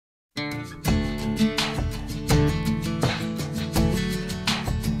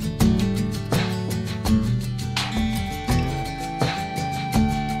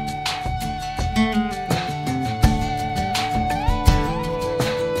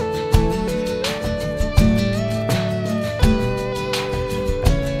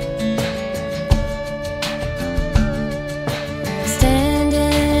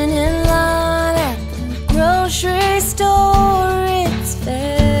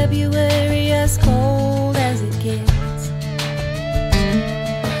as cold as it gets.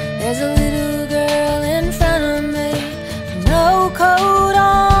 There's a little girl in front of me, no coat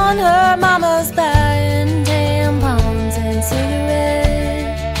on, her mama's buying tampons and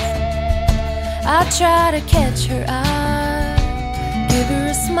cigarettes. I try to catch her eye, give her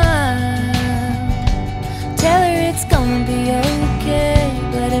a smile, tell her it's gonna be okay,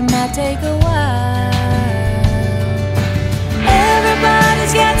 but it might take a while.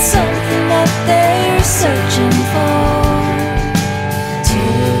 Everybody's got something that they're searching for.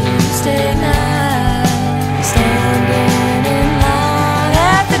 Tuesday night, standing in line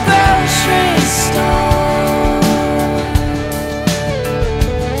at the grocery store.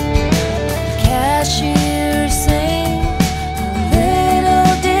 Cashier saying, a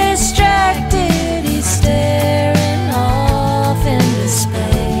little distracted, he's staring off into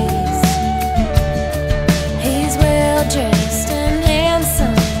space. He's well dressed and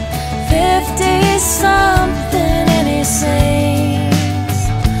handsome, 50-something, and he sings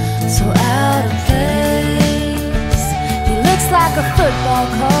so out of place. He looks like a football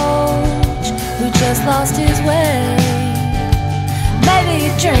coach who just lost his way. Maybe he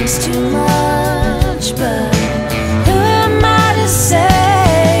drinks too much, but